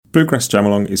Bluegrass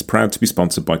Jamalong is proud to be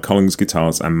sponsored by Collins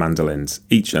Guitars and Mandolins,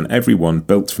 each and every one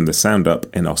built from the sound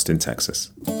up in Austin,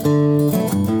 Texas.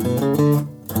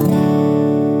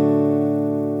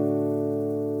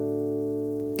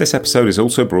 This episode is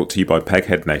also brought to you by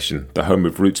Peghead Nation, the home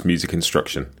of roots music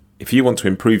instruction. If you want to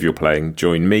improve your playing,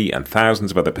 join me and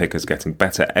thousands of other pickers getting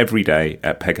better every day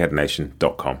at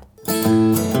pegheadnation.com.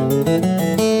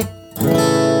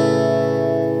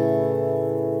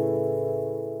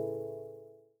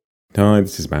 Hi,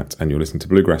 this is Matt, and you're listening to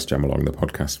Bluegrass Jamalong, the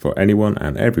podcast for anyone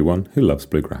and everyone who loves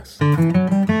bluegrass.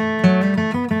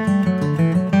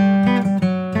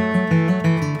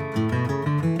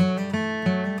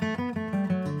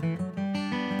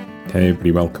 Hey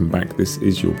everybody, welcome back. This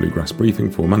is your Bluegrass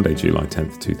briefing for Monday, July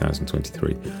 10th,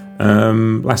 2023.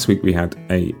 Last week we had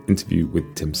an interview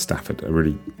with Tim Stafford, a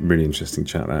really interesting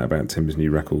chat there about Tim's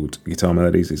new record, Guitar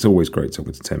Melodies. It's always great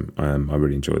talking to Tim. I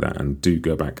really enjoy that, and do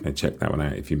go back and check that one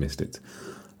out if you missed it.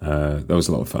 That was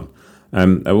a lot of fun.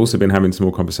 I've also been having some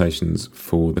more conversations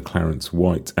for the Clarence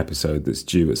White episode that's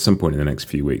due at some point in the next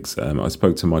few weeks. I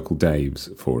spoke to Michael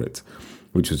Daves for it,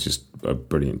 which was just a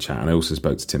brilliant chat. And I also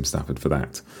spoke to Tim Stafford for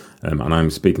that. And I'm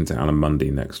speaking to Alan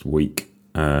Mundy next week.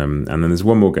 And then there's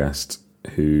one more guest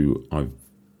who I'm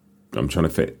trying to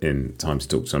fit in time to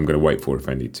talk, so I'm going to wait for if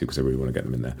I need to, because I really want to get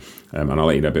them in there. And I'll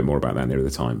let you know a bit more about that near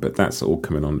the time. But that's all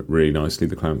coming on really nicely,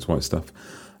 the Clarence White stuff.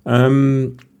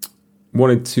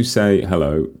 Wanted to say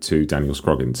hello to Daniel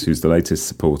Scroggins, who's the latest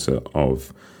supporter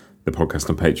of the podcast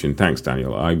on Patreon. Thanks,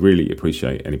 Daniel. I really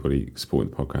appreciate anybody supporting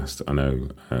the podcast. I know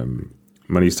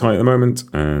money's tight at the moment,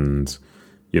 and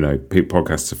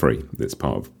podcasts are free. That's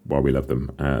part of why we love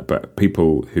them. But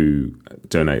people who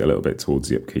donate a little bit towards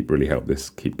the upkeep really help this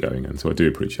keep going, and so I do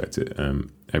appreciate it.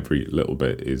 Every little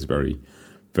bit is very,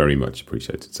 very much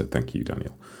appreciated. So thank you,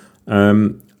 Daniel.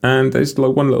 And there's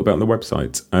one little bit on the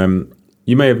website.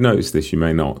 You may have noticed this, you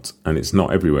may not, and it's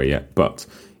not everywhere yet. But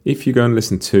if you go and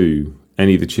listen to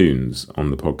any of the tunes on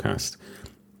the podcast,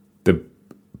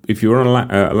 if you're on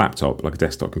a laptop, like a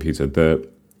desktop computer, the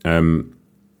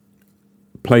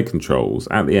play controls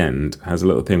at the end has a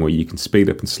little thing where you can speed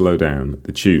up and slow down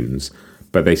the tunes,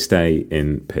 but they stay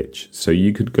in pitch. So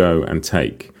you could go and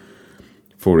take,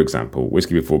 for example,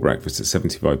 Whiskey Before Breakfast at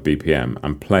 75 BPM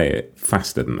and play it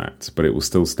faster than that, but it will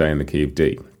still stay in the key of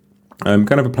D.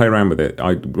 Kind of a play around with it.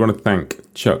 I want to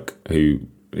thank Chuck, who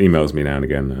emails me now and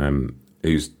again,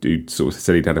 who sort of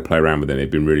said he'd had to play around with it. It'd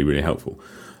been really, really helpful.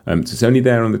 So it's only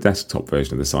there on the desktop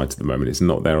version of the site at the moment. It's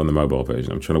not there on the mobile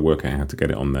version. I'm trying to work out how to get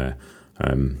it on there.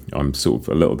 I'm sort of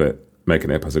a little bit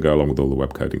making it up as I go along with all the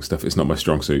web coding stuff. It's not my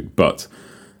strong suit, but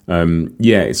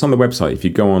it's on the website. If you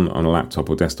go on a laptop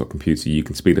or desktop computer, you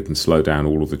can speed up and slow down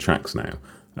all of the tracks now,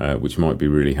 which might be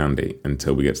really handy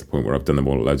until we get to the point where I've done them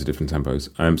all at loads of different tempos.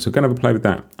 So go and have a play with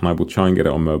that, and I will try and get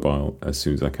it on mobile as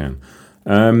soon as I can.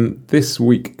 This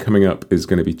week coming up is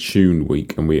going to be Tune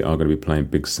Week, and we are going to be playing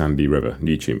Big Sandy River,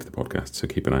 new tune for the podcast, so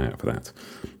keep an eye out for that.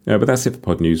 But that's it for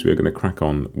pod news. We're going to crack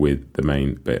on with the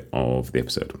main bit of the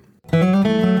episode.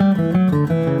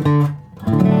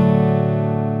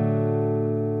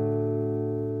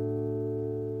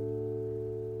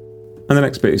 And the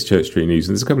next bit is Church Street News,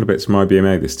 and there's a couple of bits from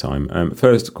IBMA this time.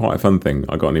 First, quite a fun thing.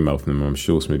 I got an email from them, I'm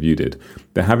sure some of you did.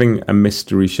 They're having a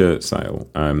mystery shirt sale.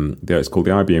 It's called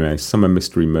the IBMA Summer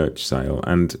Mystery Merch Sale,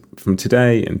 and from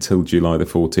today until July the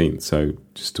 14th, so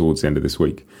just towards the end of this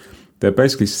week, they're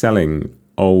basically selling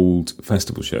old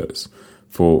festival shirts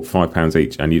for £5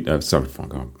 each, and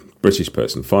British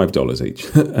person, $5 each.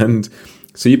 And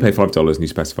so you pay $5 and you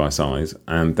specify a size,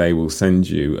 and they will send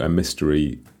you a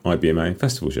mystery IBMA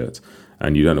festival shirt,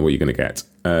 and you don't know what you're going to get.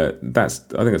 I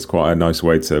think that's quite a nice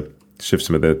way to shift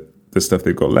some of the stuff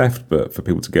they've got left, but for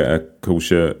people to get a cool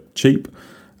shirt cheap.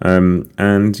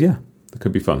 It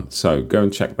could be fun. So go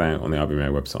and check that out on the IBMA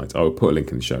website. I'll put a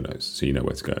link in the show notes so you know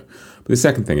where to go. But the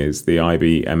second thing is the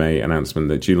IBMA announcement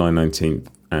that July 19th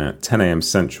at 10 a.m.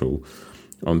 Central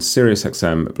on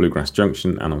SiriusXM Bluegrass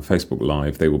Junction and on Facebook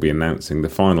Live, they will be announcing the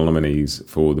final nominees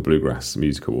for the Bluegrass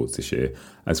Music Awards this year,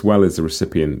 as well as the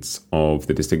recipients of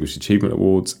the Distinguished Achievement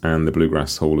Awards and the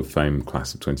Bluegrass Hall of Fame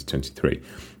Class of 2023.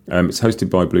 It's hosted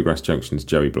by Bluegrass Junction's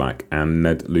Joey Black and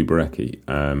Ned Luberecki,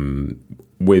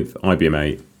 with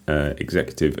IBMA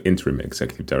Interim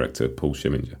Executive Director Paul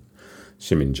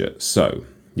Schiminger. So,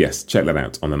 yes, check that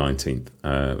out on the 19th.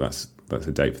 That's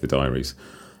a date for the diaries.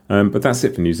 But that's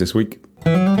it for news this week.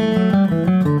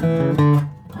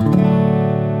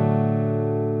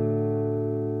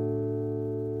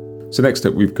 So next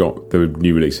up, we've got the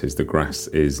new releases. The Grass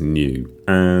is new,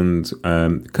 and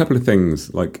a couple of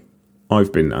things. Like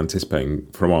I've been anticipating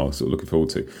for a while, sort of looking forward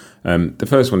to. The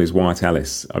first one is Wyatt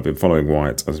Ellis. I've been following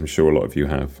Wyatt, as I'm sure a lot of you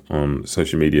have, on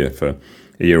social media for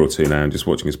a year or two now, and just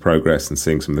watching his progress and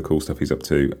seeing some of the cool stuff he's up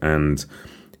to, and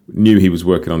knew he was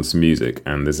working on some music.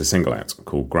 And there's a single out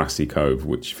called Grassy Cove,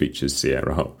 which features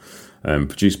Sierra Hull,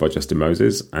 produced by Justin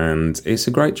Moses, and it's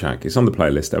a great track. It's on the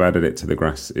playlist. I've added it to the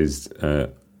Grass is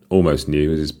almost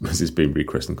new, as it's been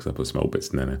rechristened, because I put some old bits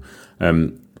in there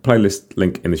now. Playlist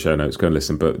link in the show notes, go and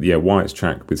listen. But yeah, Wyatt's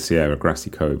track with Sierra, Grassy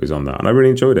Cove, is on that, and I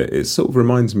really enjoyed it. It sort of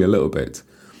reminds me a little bit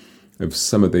of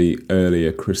some of the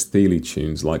earlier Chris Thile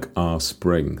tunes, like Our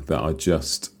Spring, that are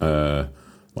just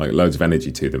like loads of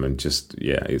energy to them, and just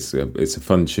it's a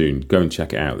fun tune. Go and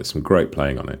check it out. There's some great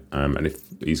playing on it, and if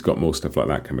he's got more stuff like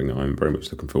that coming, I'm very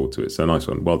much looking forward to it. So nice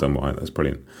one, well done, Wyatt. That's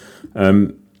brilliant.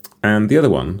 And the other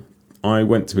one, I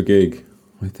went to a gig,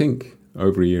 I think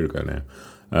over a year ago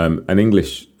now. An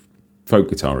English folk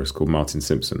guitarist called Martin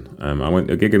Simpson. I went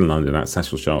to a gig in London at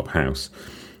Cecil Sharp House,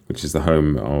 which is the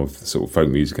home of sort of folk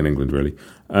music in England, really.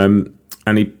 And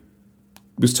he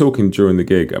was talking during the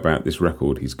gig about this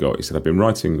record he's got. He said, I've been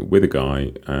writing with a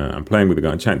guy, and playing with a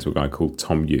guy, and chatting to a guy called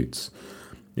Tom Utes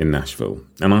in Nashville.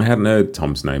 And I hadn't heard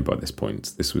Tom's name by this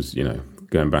point. This was,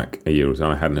 going back a year or so,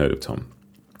 and I hadn't heard of Tom.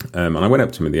 And I went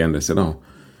up to him at the end, I said,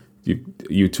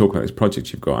 you talk about this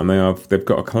project you've got, and they've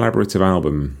got a collaborative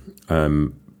album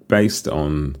based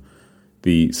on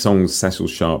the songs Cecil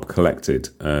Sharp collected,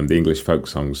 the English folk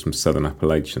songs from Southern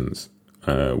Appalachians,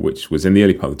 which was in the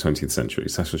early part of the 20th century.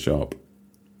 Cecil Sharp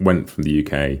went from the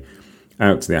UK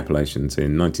out to the Appalachians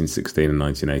in 1916 and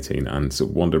 1918 and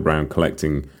sort of wandered around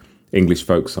collecting English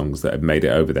folk songs that had made it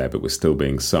over there but were still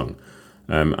being sung.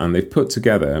 And they've put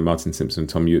together, Martin Simpson and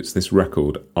Tom Utes, this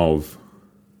record of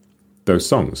those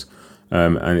songs.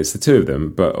 And it's the two of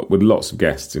them, but with lots of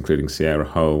guests, including Sierra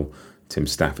Hull, Tim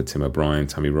Stafford, Tim O'Brien,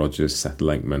 Tammy Rogers, Seth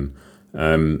Lakeman.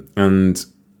 And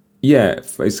yeah,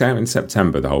 it's out in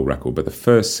September, the whole record, but the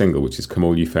first single, which is Come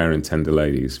All You Fair and Tender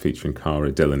Ladies, featuring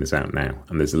Cara Dillon, is out now.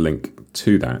 And there's a link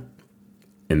to that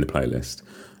in the playlist.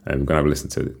 I'm going to have a listen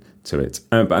to it.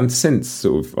 And since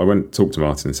sort of, I went and talked to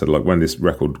Martin and said, like, when this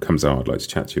record comes out, I'd like to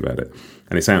chat to you about it.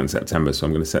 And it's out in September, so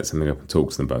I'm going to set something up and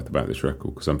talk to them both about this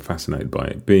record, because I'm fascinated by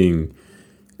it. Being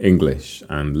English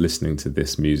and listening to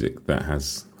this music that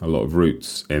has a lot of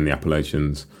roots in the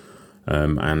Appalachians,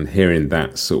 and hearing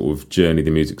that sort of journey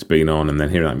the music's been on, and then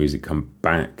hearing that music come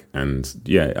back. And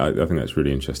yeah, I think that's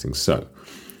really interesting. So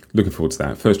looking forward to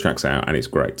that. First track's out and it's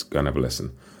great. Go and have a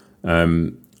listen.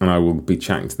 And I will be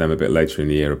chatting to them a bit later in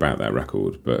the year about that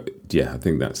record. But yeah, I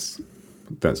think that's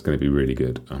going to be really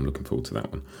good. I'm looking forward to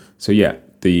that one. So yeah,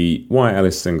 the Wyatt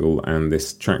Ellis single and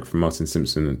this track from Martin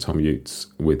Simpson and Tom Utes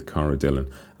with Cara Dillon.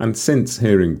 And since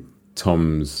hearing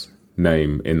Tom's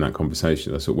name in that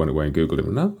conversation, I sort of went away and Googled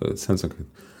him. No, it sounds like an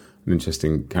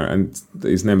interesting character. And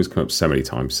his name has come up so many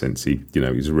times since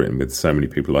he's written with so many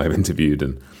people I have interviewed,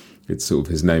 and it's sort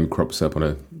of his name crops up on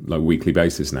a weekly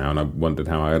basis now, and I wondered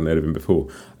how I hadn't heard of him before.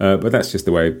 But that's just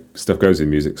the way stuff goes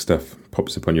in music. Stuff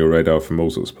pops up on your radar from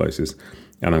all sorts of places,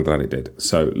 and I'm glad it did.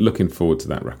 So looking forward to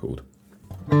that record.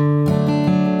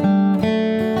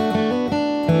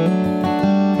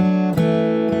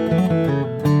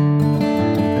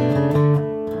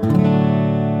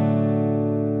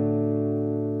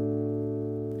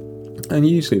 And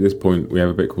usually at this point we have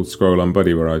a bit called Scroll On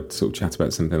Buddy, where I sort of chat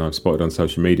about something I've spotted on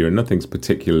social media, and nothing's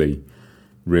particularly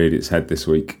reared its head this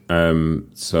week.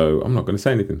 So I'm not going to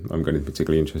say anything. I'm going to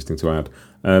particularly interesting to add.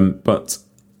 But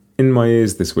in my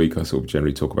ears this week, I sort of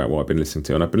generally talk about what I've been listening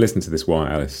to, and I've been listening to this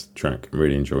Wyatt Ellis track. I'm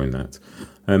really enjoying that.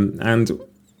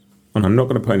 And I'm not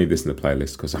going to put any of this in the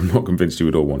playlist because I'm not convinced you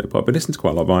would all want it, but I've been listening to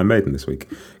quite a lot of Iron Maiden this week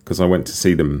because I went to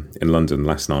see them in London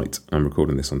last night. I'm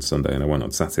recording this on Sunday, and I went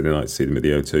on Saturday night to see them at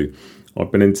the O2.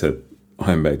 I've been into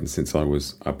Iron Maiden since I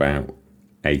was about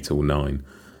 8 or 9,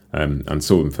 and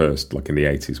saw them first like in the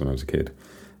 80s when I was a kid.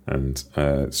 And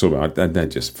they're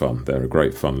just fun. They're a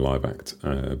great fun live act.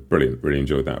 Brilliant, really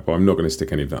enjoyed that. But I'm not going to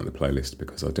stick any of that in the playlist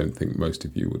because I don't think most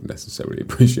of you would necessarily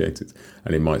appreciate it,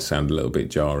 and it might sound a little bit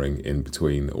jarring in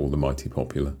between all the Mighty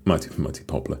Poplar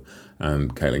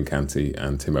and Caelan Canty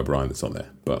and Tim O'Brien that's on there.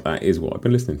 But that is what I've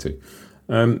been listening to.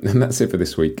 And that's it for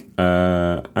this week.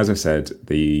 As I said,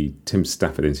 the Tim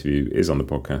Stafford interview is on the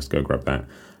podcast. Go grab that.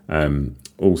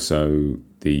 Also,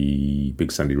 the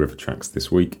Big Sandy River tracks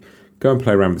this week. Go and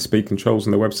play around with the speed controls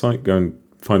on the website. Go and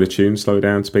find a tune, slow it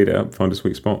down, speed it up, find a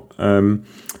sweet spot. And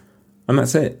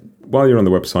that's it. While you're on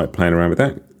the website playing around with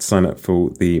that, sign up for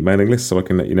the mailing list so I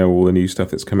can let you know all the new stuff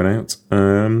that's coming out.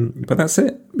 But that's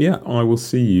it. Yeah, I will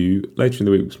see you later in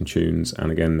the week with some tunes,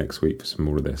 and again next week for some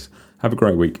more of this. Have a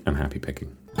great week and happy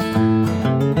picking.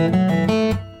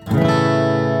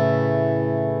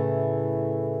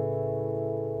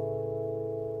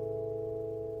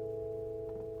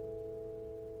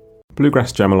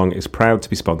 Bluegrass Jamalong is proud to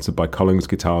be sponsored by Collings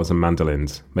Guitars and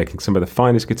Mandolins, making some of the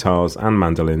finest guitars and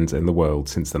mandolins in the world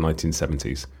since the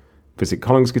 1970s. Visit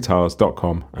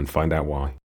collingsguitars.com and find out why.